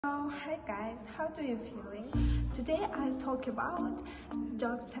Oh, hi guys, how do you feeling? Today I'll talk about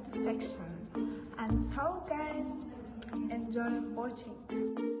job satisfaction. And so guys, enjoy watching.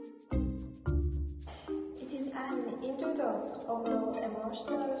 It is an individual's overall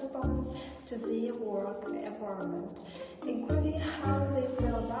emotional response to the work environment, including how they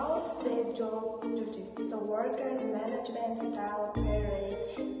feel about their job duties, so workers' management style, pay rate,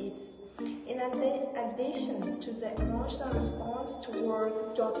 it's in addition to the emotional response to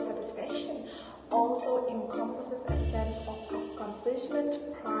work, job satisfaction also encompasses a sense of accomplishment,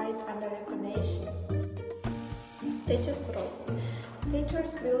 pride, and recognition. Teachers' role. Teachers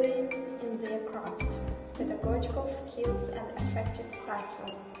believe in their craft, pedagogical skills, and effective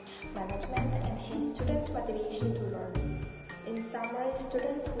classroom management enhance students' motivation to learn. In summary,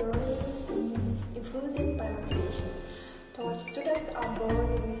 students' learning is influenced by motivation. Though students are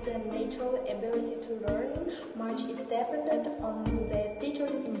born with a natural ability to learn, much is dependent on the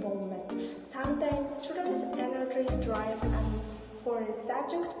teacher's involvement. Sometimes students' energy, drive, and for a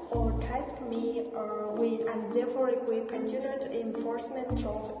subject or task may wane and therefore require continued reinforcement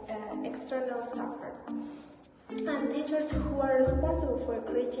through external support. And teachers who are responsible for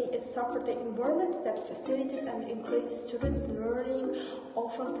creating a supportive environment that facilitates and increases students' learning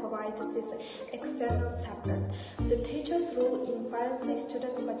often provide this external support. The teacher's role in balancing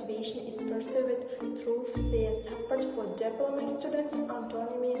students' motivation is perceived through their support for developing students'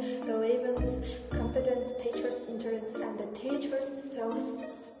 autonomy, relevance, competence, teachers' interests, and the teacher's self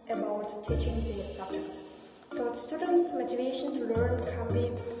about teaching their subject. Though students' motivation to learn can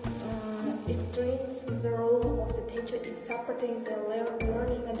be extremes, the role of the teacher is supporting the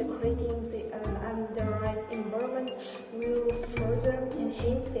learning and creating the right environment will further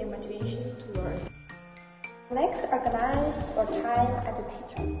enhance their motivation to learn. Next, organize your time as a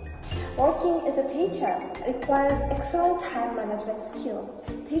teacher. Working as a teacher requires excellent time management skills.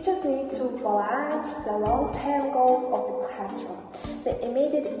 Teachers need to balance the long-term goals of the classroom, the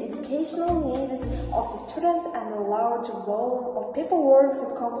immediate educational needs of the students, and the large volume of paperwork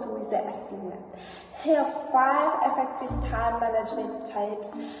that comes with the assignment. Here are 5 effective time management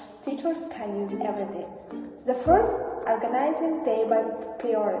types teachers can use every day. The first, organizing day by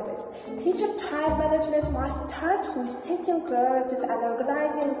priorities. Teacher time management must start with setting priorities and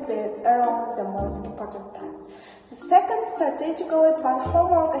organizing around the most important tasks. The second, strategically plan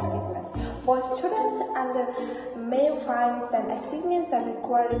homework assessment. Both students and may find that assignments that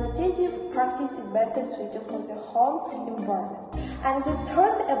require repetitive practice is better suited for the home environment. And the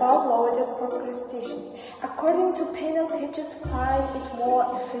third, about avoiding procrastination. According to panel, teachers find it more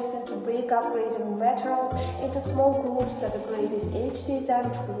efficient to break up grading materials into small groups that are graded each day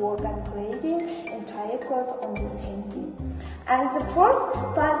than to work on grading entire class on the same day. And the fourth,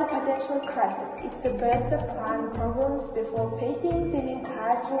 plan the potential crisis. It's better plan problems before facing them in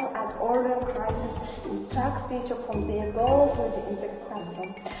classroom and order crisis, distract teacher from their goals within the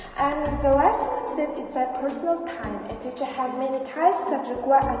classroom. And the last one is it's a personal time. A teacher has many tasks that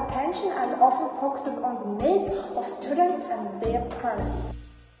require attention and often focuses on the needs of students and their parents.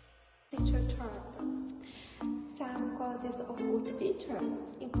 Teacher term. Some qualities of a good teacher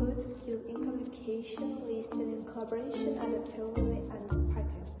include skill in communication, listening, collaboration, adaptability, and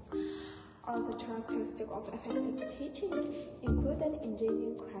patience. Other characteristics of effective teaching include an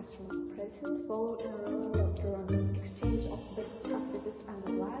engaging classroom presence, followed in relevant learning, exchange of best practices,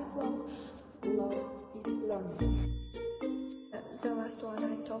 and lifelong learning. The last one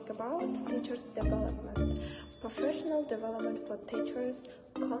I talk about, teachers' development. Professional development for teachers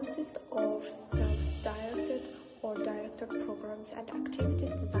consists of self-directed or directed programs and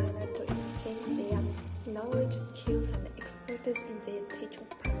activities designed to enhance their knowledge, skills, and expertise in their teaching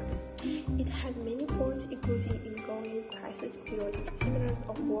practice. It has many forms, including ongoing classes, periodic seminars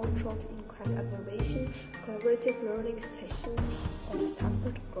or workshops, in-class observation, collaborative learning sessions, or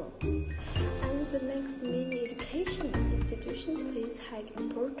support groups. And the next, many education institutions place high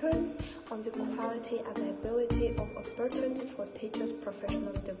importance on the quality and the ability of opportunities for teachers'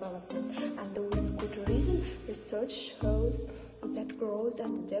 professional development, and with good reason, research shows that growth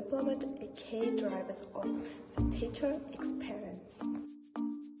and development are key drivers of the teacher experience.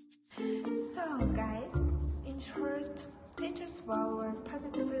 So guys, in short, teachers value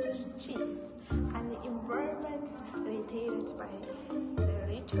positive relationships and the environments related by the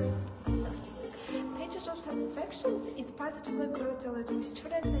teachers asserting. Teacher job satisfaction is positively correlated with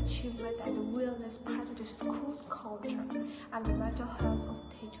students' achievement and wellness, positive schools culture, and the mental health of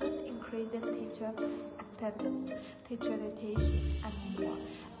teachers, increasing teacher attendance, teacher retention, and more.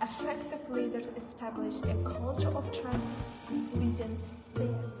 Effective leaders establish a culture of trust within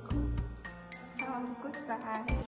their school. So, goodbye.